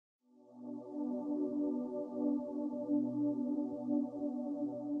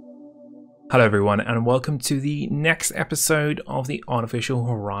Hello everyone, and welcome to the next episode of the Artificial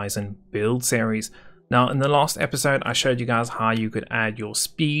Horizon build series. Now in the last episode I showed you guys how you could add your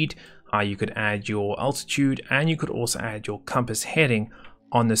speed, how you could add your altitude, and you could also add your compass heading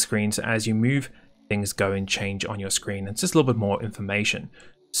on the screen, so as you move things go and change on your screen. It's just a little bit more information.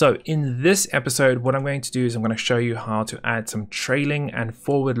 So in this episode what I'm going to do is I'm going to show you how to add some trailing and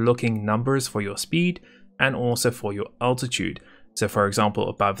forward looking numbers for your speed and also for your altitude. So for example,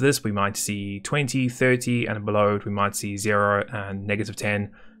 above this we might see 20, 30, and below it we might see 0 and -10.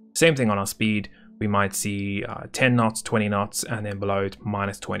 Same thing on our speed. We might see 10 knots, 20 knots, and then below it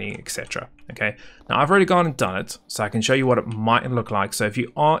 -20, etc. Okay, now I've already gone and done it, so I can show you what it might look like. So if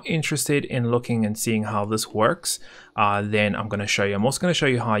you are interested in looking and seeing how this works, then I'm going to show you. I'm also going to show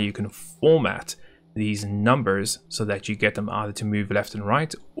you how you can format these numbers so that you get them either to move left and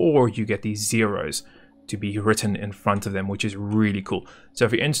right, or you get these zeros to be written in front of them, which is really cool. So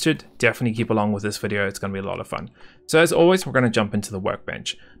if you're interested, definitely keep along with this video. It's going to be a lot of fun. So as always, we're going to jump into the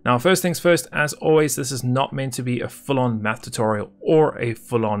workbench. Now first things first, as always, this is not meant to be a full-on math tutorial or a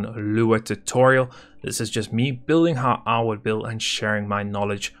full-on Lua tutorial. This is just me building how I would build and sharing my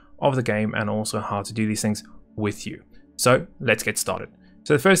knowledge of the game and also how to do these things with you. So let's get started.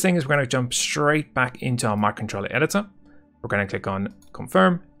 So the first thing is we're going to jump straight back into our microcontroller editor. We're going to click on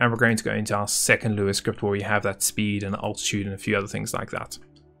confirm, and we're going to go into our second Lua script where we have that speed and altitude and a few other things like that.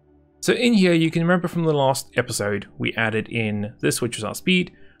 So in here, you can remember from the last episode, we added in this, which was our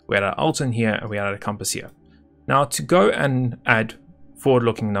speed. We had our alt in here and we added a compass here. Now to go and add forward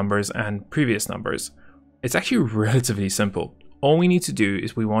looking numbers and previous numbers, it's actually relatively simple. All we need to do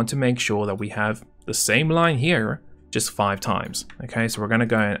is we want to make sure that we have the same line here just 5 times. Okay, so we're going to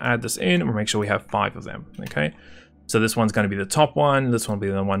go and add this in and we'll make sure we have 5 of them. Okay. So this one's going to be the top one, this one will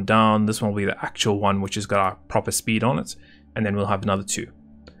be the one down, this one will be the actual one which has got our proper speed on it, and then we'll have another 2.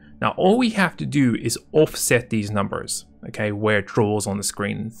 Now all we have to do is offset these numbers, okay, where it draws on the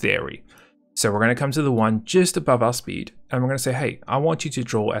screen in theory. So we're going to come to the one just above our speed, and we're going to say, hey, I want you to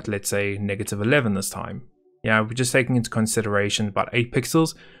draw at, let's say, -11 this time. Yeah, we're just taking into consideration about 8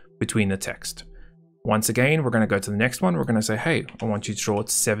 pixels between the text. Once again, we're going to go to the next one, we're going to say, hey, I want you to draw at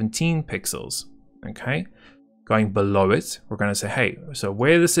 17 pixels, okay. Going below it, we're going to say, hey, so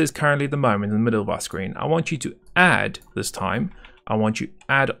where this is currently at the moment in the middle of our screen, I want you to add this time, I want you to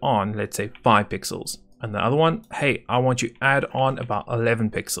add on, let's say 5 pixels. And the other one, hey, I want you to add on about 11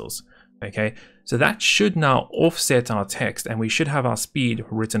 pixels. Okay, so that should now offset our text and we should have our speed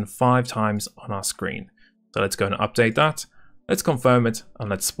written 5 times on our screen. So let's go and update that. Let's confirm it and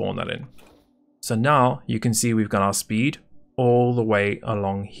let's spawn that in. So now you can see we've got our speed all the way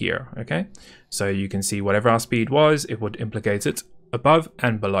along here. Okay, so you can see whatever our speed was, it would implicate it above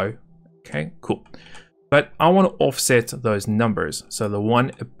and below. Okay, cool. But I want to offset those numbers. So the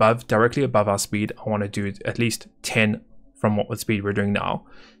one above, directly above our speed, I want to do at least 10 from what speed we're doing now.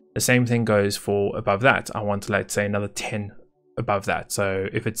 The same thing goes for above that. I want to, let's say, another 10 above that. So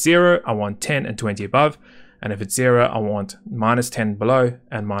if it's 0, I want 10 and 20 above. And if it's 0, I want -10 below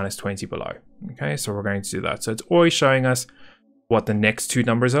and -20 below. Okay, so we're going to do that. So it's always showing us what the next 2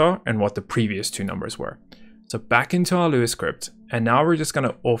 numbers are and what the previous 2 numbers were. So back into our Lua script, and now we're just going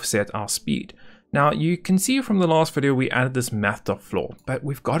to offset our speed. Now you can see from the last video we added this math.floor, but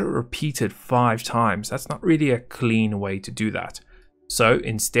we've got it repeated 5 times. That's not really a clean way to do that. So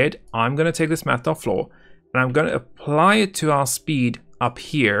instead, I'm going to take this math.floor and I'm going to apply it to our speed up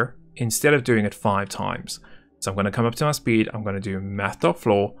here instead of doing it 5 times. So I'm going to come up to my speed, I'm going to do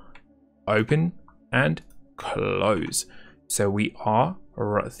math.floor, open and close. So we are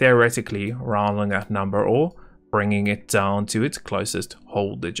theoretically rounding that number or bringing it down to its closest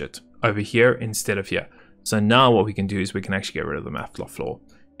whole digit over here instead of here. So now what we can do is we can actually get rid of the math.floor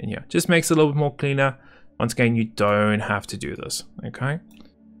in here. Just makes it a little bit more cleaner. Once again, you don't have to do this, okay?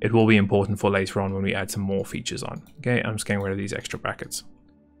 It will be important for later on when we add some more features on. Okay, I'm just getting rid of these extra brackets.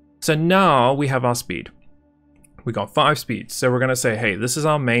 So now we have our speed. We got 5 speeds. So we're going to say, hey, this is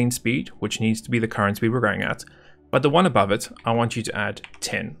our main speed, which needs to be the current speed we're going at. But the one above it, I want you to add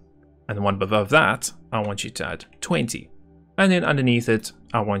 10. And the one above that, I want you to add 20. And then underneath it,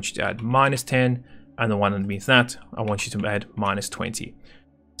 I want you to add -10. And the one underneath that, I want you to add -20.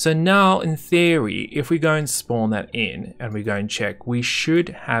 So now in theory, if we go and spawn that in and we go and check, we should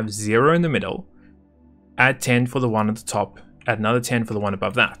have 0 in the middle, add 10 for the one at the top, add another 10 for the one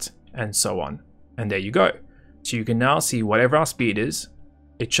above that, and so on. And there you go. So you can now see whatever our speed is,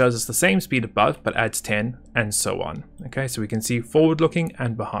 it shows us the same speed above, but adds 10 and so on. Okay, so we can see forward looking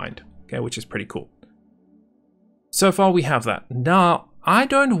and behind, okay, which is pretty cool. So far we have that. Now, I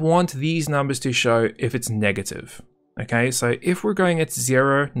don't want these numbers to show if it's negative. Okay, so if we're going at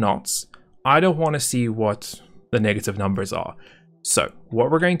 0 knots, I don't want to see what the negative numbers are. So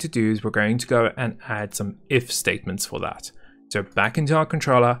what we're going to do is we're going to go and add some if statements for that. So back into our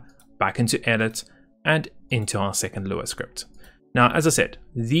controller, back into edit, and into our second Lua script. Now, as I said,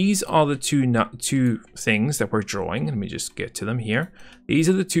 these are the two things that we're drawing. Let me just get to them here. These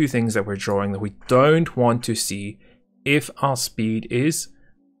are the two things that we're drawing that we don't want to see if our speed is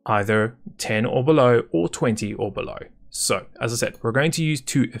either 10 or below or 20 or below. So as I said, we're going to use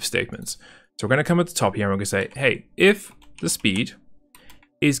two if statements. So we're going to come at the top here and we're going to say, hey, if the speed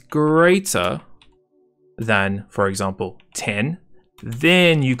is greater than, for example, 10,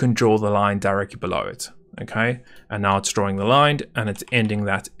 then you can draw the line directly below it. Okay, and now it's drawing the line and it's ending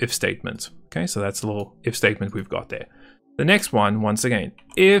that if statement. Okay, so that's a little if statement we've got there. The next one, once again,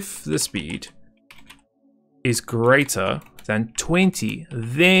 if the speed is greater than 20,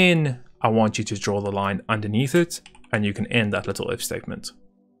 then I want you to draw the line underneath it and you can end that little if statement.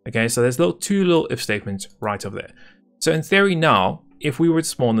 Okay, so there's two little if statements right over there. So in theory now, if we were to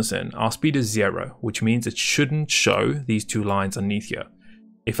spawn this in, our speed is 0, which means it shouldn't show these two lines underneath here.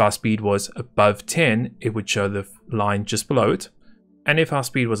 If our speed was above 10, it would show the line just below it. And if our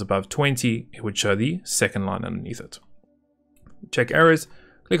speed was above 20, it would show the second line underneath it. Check errors,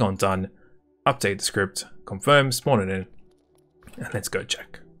 click on done, update the script, confirm, spawn it in, and let's go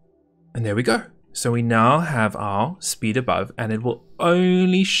check. And there we go. So we now have our speed above, and it will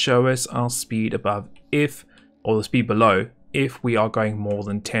only show us our speed above if, or the speed below, if we are going more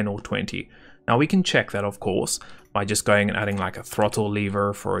than 10 or 20. Now we can check that, of course, by just going and adding like a throttle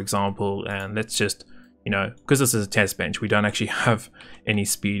lever, for example, and let's just, you know, because this is a test bench, we don't actually have any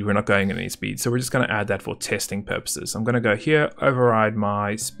speed, we're not going at any speed, so we're just going to add that for testing purposes. I'm going to go here, override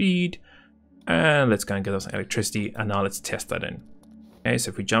my speed, and let's go and get us electricity, and now let's test that in. Okay, so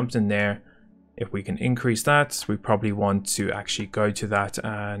if we jumped in there, if we can increase that, we probably want to actually go to that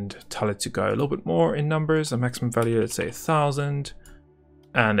and tell it to go a little bit more in numbers, a maximum value, let's say 1,000.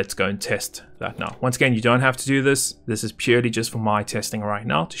 And let's go and test that now. Once again, you don't have to do this. This is purely just for my testing right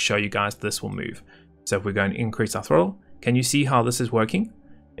now to show you guys this will move. So if we're going to increase our throttle, can you see how this is working?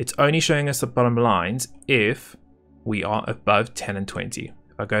 It's only showing us the bottom lines if we are above 10 and 20.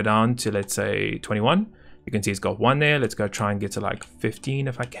 If I go down to, let's say, 21, you can see it's got 1 there. Let's go try and get to like 15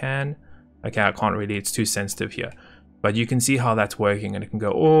 if I can. Okay, I can't really, it's too sensitive here. But you can see how that's working, and it can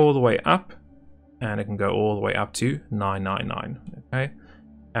go all the way up, and it can go all the way up to 999, okay?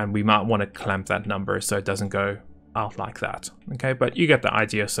 And we might want to clamp that number so it doesn't go out like that. Okay, but you get the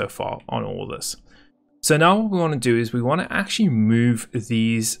idea so far on all this. So now what we want to do is we want to actually move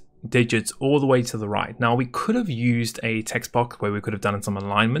these digits all the way to the right. Now we could have used a text box where we could have done some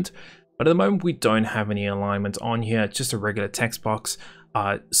alignment, but at the moment we don't have any alignment on here. It's just a regular text box.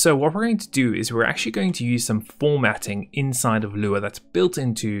 So what we're going to do is we're actually going to use some formatting inside of Lua that's built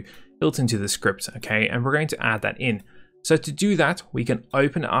into the script. Okay, and we're going to add that in. So to do that, we can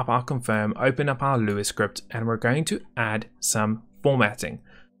open up our confirm, open up our Lua script, and we're going to add some formatting.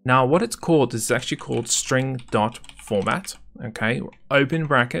 Now what it's called is actually called string.format. Okay, open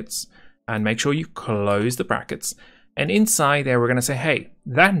brackets and make sure you close the brackets. And inside there, we're going to say, hey,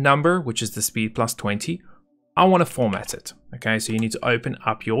 that number, which is the speed plus 20, I want to format it. Okay, so you need to open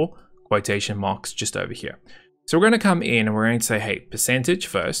up your quotation marks just over here. So we're going to come in and we're going to say, hey, percentage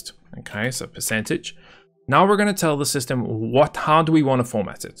first. Okay, so percentage. Now we're going to tell the system how do we want to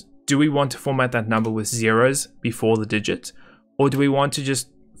format it? Do we want to format that number with zeros before the digit? Or do we want to just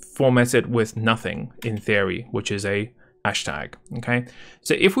format it with nothing in theory, which is a hashtag? Okay,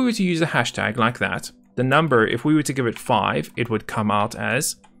 so if we were to use a hashtag like that, the number, if we were to give it 5, it would come out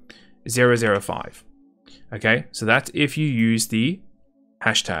as 005. Okay, so that's if you use the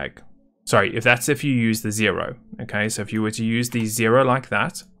hashtag. Sorry, if you use the 0. Okay, so if you were to use the 0 like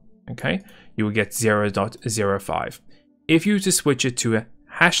that, okay, you will get 0.05. If you were to switch it to a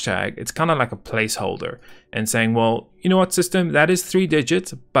hashtag, it's kind of like a placeholder and saying, well, you know what, system, that is 3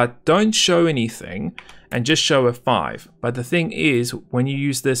 digits, but don't show anything and just show a 5. But the thing is, when you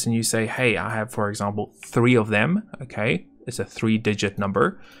use this and you say, hey, I have, for example, 3 of them, okay, it's a 3-digit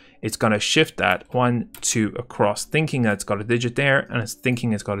number, it's going to shift that 1, 2 across, thinking that it's got a digit there, and it's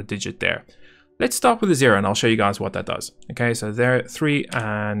thinking it's got a digit there. Let's start with a 0 and I'll show you guys what that does. Okay, so there, 3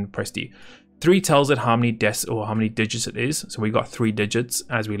 and press D. 3 tells it how many how many digits it is. So we got 3 digits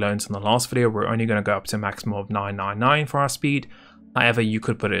as we learned in the last video. We're only going to go up to a maximum of 999 for our speed. However, you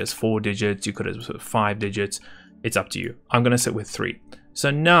could put it as 4 digits, you could put it as 5 digits. It's up to you. I'm going to sit with 3. So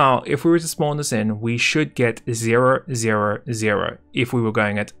now if we were to spawn this in, we should get 0, 0, 0 if we were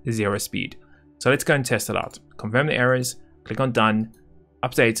going at 0 speed. So let's go and test it out. Confirm the errors, click on done,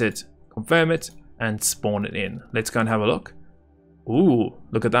 update it, confirm it, and spawn it in. Let's go and have a look. Ooh,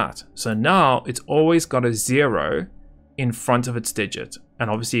 look at that. So now it's always got a 0 in front of its digit. And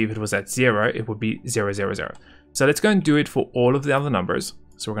obviously if it was at 0, it would be 0, 0, 0. So let's go and do it for all of the other numbers.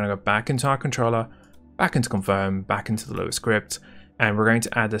 So we're going to go back into our controller, back into confirm, back into the Lua script, and we're going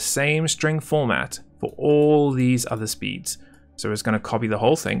to add the same string format for all these other speeds. So we're just going to copy the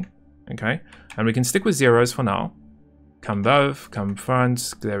whole thing, okay? And we can stick with zeros for now. Come both, come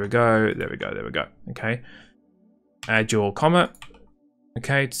front, there we go, there we go, there we go, okay? Add your comma,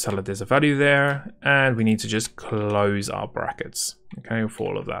 okay, to tell it there's a value there, and we need to just close our brackets, okay, for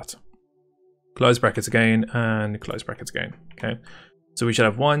all of that. Close brackets again, and close brackets again, okay? So we should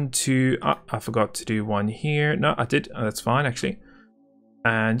have 1, 2, I forgot to do 1 here. No, I did, that's fine actually.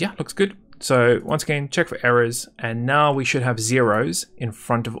 And yeah, looks good. So once again, check for errors, and now we should have zeros in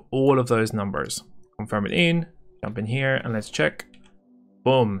front of all of those numbers. Confirm it in, jump in here, and let's check.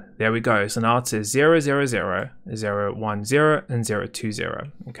 Boom, there we go. So now it says 0, 0, 0, 0, 1, 0, and 0, 2,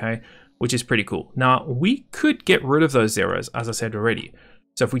 0, okay? Which is pretty cool. Now, we could get rid of those zeros, as I said already.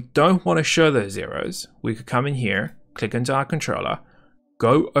 So if we don't want to show those zeros, we could come in here, click into our controller,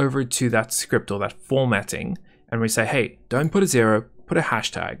 go over to that script or that formatting, and we say, hey, don't put a 0, put a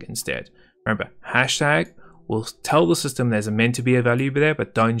hashtag instead. Remember, hashtag will tell the system there's meant to be a value there,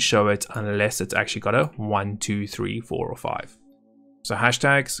 but don't show it unless it's actually got a 1, 2, 3, 4, or 5. So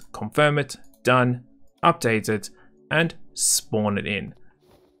hashtags, confirm it, done, update it, and spawn it in.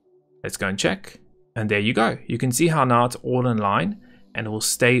 Let's go and check. And there you go. You can see how now it's all in line, and it will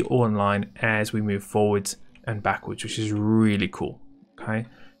stay all in line as we move forwards and backwards, which is really cool. Okay,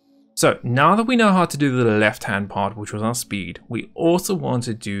 so now that we know how to do the left hand part, which was our speed, we also want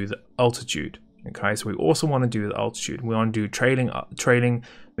to do the altitude. Okay, so we also want to do the altitude. We want to do trailing.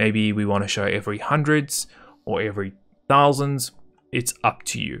 Maybe we want to show every hundreds or every thousands. It's up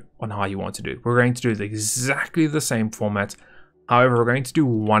to you on how you want to do it. We're going to do exactly the same format. However, we're going to do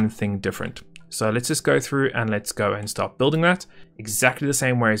one thing different. So let's just go through and let's go and start building that exactly the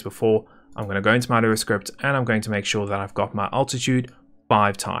same way as before. I'm going to go into my Lua script, and I'm going to make sure that I've got my altitude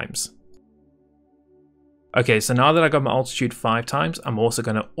 5 times. Okay, so now that I got my altitude 5 times, I'm also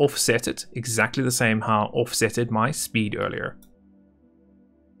going to offset it exactly the same how I offsetted my speed earlier.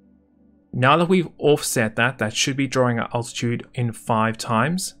 Now that we've offset that, that should be drawing our altitude in 5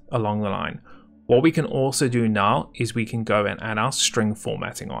 times along the line. What we can also do now is we can go and add our string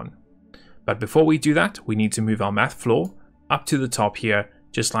formatting on. But before we do that, we need to move our math floor up to the top here,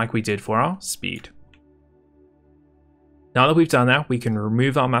 just like we did for our speed. Now that we've done that, we can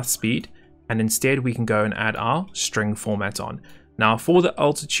remove our math speed, and instead we can go and add our string format on. Now for the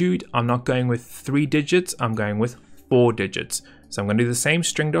altitude, I'm not going with 3 digits, I'm going with 4 digits. So I'm going to do the same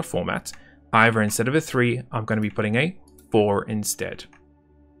string.format. However, instead of a 3, I'm going to be putting a 4 instead.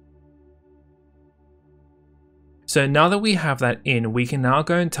 So now that we have that in, we can now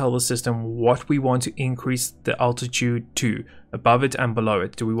go and tell the system what we want to increase the altitude to, above it and below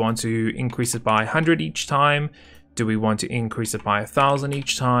it. Do we want to increase it by 100 each time? Do we want to increase it by 1,000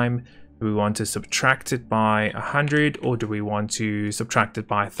 each time? Do we want to subtract it by 100, or do we want to subtract it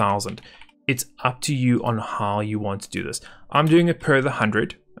by 1,000? It's up to you on how you want to do this. I'm doing it per the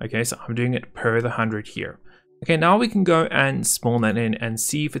 100. Okay, so I'm doing it per the 100 here. Okay, now we can go and spawn that in and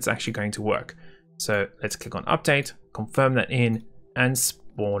see if it's actually going to work. So let's click on update, confirm that in, and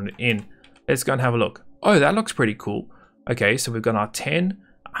spawn it in. Let's go and have a look. Oh, that looks pretty cool. Okay, so we've got our 10,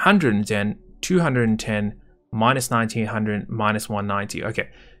 110, 210, minus 1900, minus 190. Okay,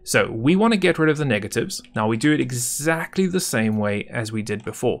 so we want to get rid of the negatives. Now we do it exactly the same way as we did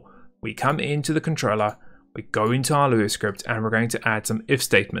before. We come into the controller, we go into our Lua script, and we're going to add some if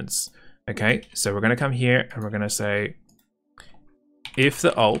statements. Okay, so we're going to come here and we're going to say if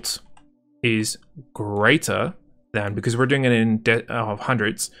the alt is greater than, because we're doing it in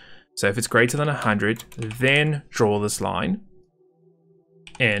hundreds, so if it's greater than 100, then draw this line,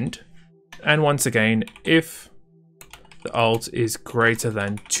 end. And once again, if the alt is greater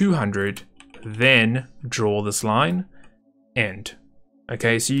than 200, then draw this line, end.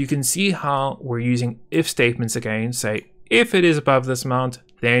 Okay, so you can see how we're using if statements again. Say if it is above this amount,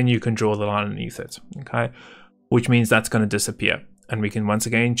 then you can draw the line underneath it. Okay, which means that's going to disappear. And we can once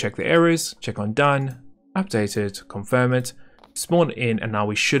again check the errors, check on done, update it, confirm it, spawn it in, and now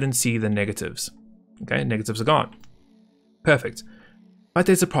we shouldn't see the negatives. Okay, negatives are gone. Perfect. But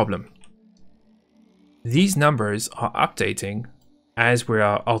there's a problem. These numbers are updating as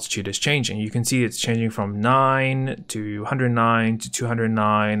our altitude is changing. You can see it's changing from 9 to 109 to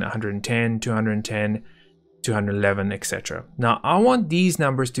 209, 110, 210. 211, etc. Now I want these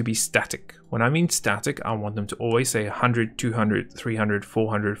numbers to be static. When I mean static, I want them to always say 100, 200, 300,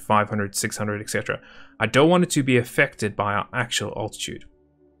 400, 500, 600, etc. I don't want it to be affected by our actual altitude.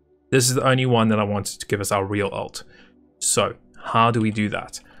 This is the only one that I wanted to give us our real alt. So how do we do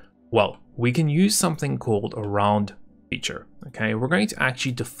that? Well, we can use something called a round feature. Okay, we're going to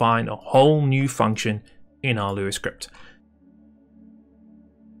actually define a whole new function in our Lua script.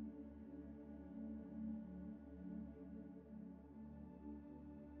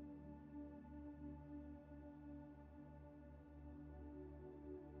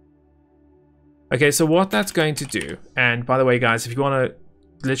 Okay, so what that's going to do, and by the way guys, if you want to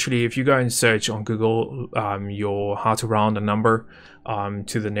literally, if you go and search on Google your how to round a number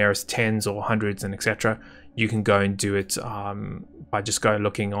to the nearest tens or hundreds and etc., you can go and do it by just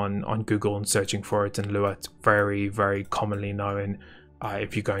looking on Google and searching for it. And Lua, it's very, very commonly known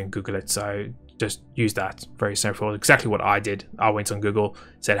if you go and Google it. So just use that. Very simple. Exactly what I did. I went on Google,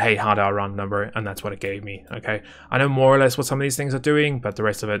 said, hey, how do I round a number? And that's what it gave me. Okay, I know more or less what some of these things are doing, but the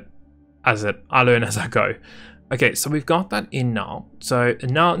rest of it, I learn as I go. Okay, so we've got that in now. So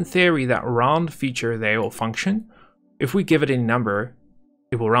now in theory, that round feature there or function, if we give it any number,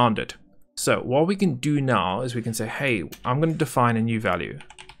 it will round it. So what we can do now is we can say, hey, I'm going to define a new value.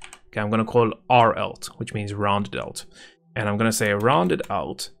 Okay, I'm going to call it ralt, which means rounded alt. And I'm going to say rounded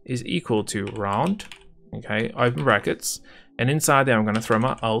alt is equal to round, okay, open brackets. And inside there, I'm going to throw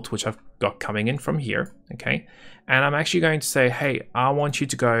my alt, which I've got coming in from here, okay. And I'm actually going to say, hey, I want you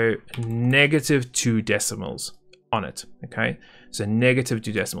to go -2 decimals on it, okay. So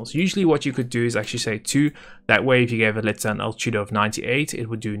 -2 decimals. Usually what you could do is actually say 2. That way, if you gave it, let's say, an altitude of 98, it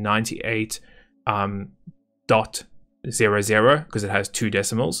would do 98.00 because it has 2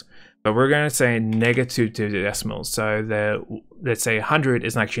 decimals. But we're going to say -2 decimals. So let's say 100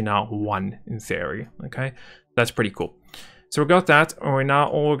 is actually now 1 in theory, okay. That's pretty cool. So we got that, and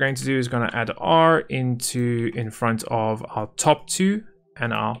all we're going to do is going to add R in front of our top 2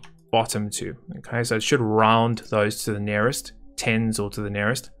 and our bottom 2. Okay, so it should round those to the nearest tens or to the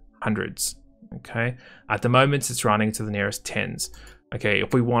nearest hundreds. Okay, at the moment it's rounding to the nearest tens. Okay,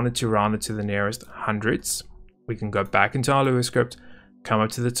 if we wanted to round it to the nearest hundreds, we can go back into our Lua script, come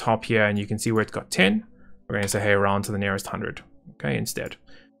up to the top here, and you can see where it's got 10. We're going to say, hey, round to the nearest 100. Okay, instead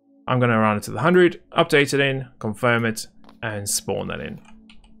I'm going to round it to the 100, update it in, confirm it, and spawn that in.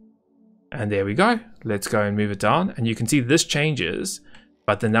 And there we go. Let's go and move it down, and you can see this changes,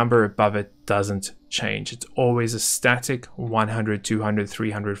 but the number above it doesn't change. It's always a static 100, 200,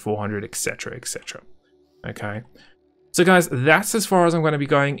 300, 400, etc, etc. Okay, so guys, that's as far as I'm going to be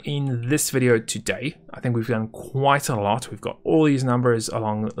going in this video today. I think we've done quite a lot. We've got all these numbers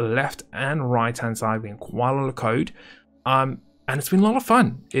along the left and right hand side. We've got quite a lot of code. And it's been a lot of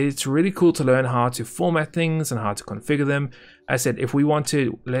fun. It's really cool to learn how to format things and how to configure them. As I said, if we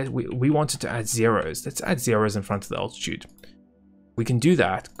wanted to add zeros, let's add zeros in front of the altitude. We can do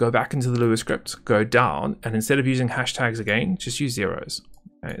that. Go back into the Lua script, go down, and instead of using hashtags again, just use zeros.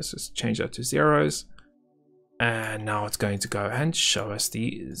 Okay, let's just change that to zeros. And now it's going to go and show us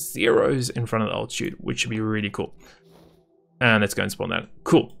the zeros in front of the altitude, which should be really cool. And let's go and spawn that.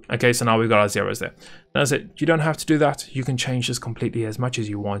 Cool. Okay, so now we've got our zeros there. That's it. You don't have to do that. You can change this completely as much as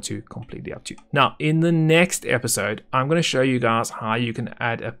you want to, completely up to you. Now, in the next episode, I'm going to show you guys how you can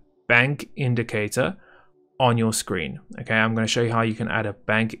add a bank indicator on your screen. Okay, I'm going to show you how you can add a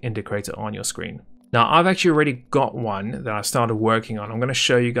bank indicator on your screen. Now, I've actually already got one that I started working on. I'm going to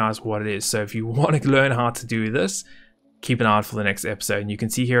show you guys what it is. So if you want to learn how to do this, keep an eye out for the next episode. And you can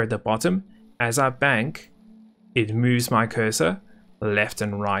see here at the bottom, as I bank, it moves my cursor left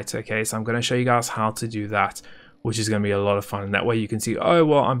and right. Okay, so I'm going to show you guys how to do that, which is going to be a lot of fun. And that way you can see, oh,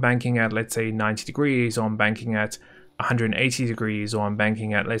 well, I'm banking at, let's say, 90 degrees, or I'm banking at 180 degrees, or I'm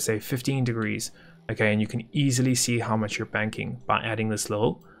banking at, let's say, 15 degrees. Okay, and you can easily see how much you're banking by adding this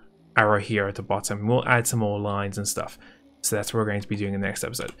little arrow here at the bottom. We'll add some more lines and stuff. So that's what we're going to be doing in the next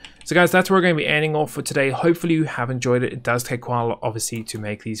episode. So guys, that's where we're going to be ending off for today. Hopefully you have enjoyed it. It does take quite a lot, obviously, to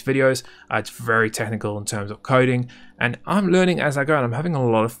make these videos. It's very technical in terms of coding, and I'm learning as I go, and I'm having a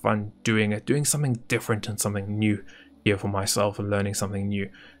lot of fun doing it, doing something different and something new here for myself, and learning something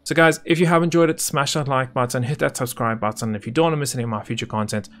new. So guys, if you have enjoyed it, smash that like button, hit that subscribe button. If you don't want to miss any of my future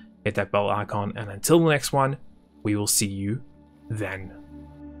content, hit that bell icon, and until the next one, we will see you then.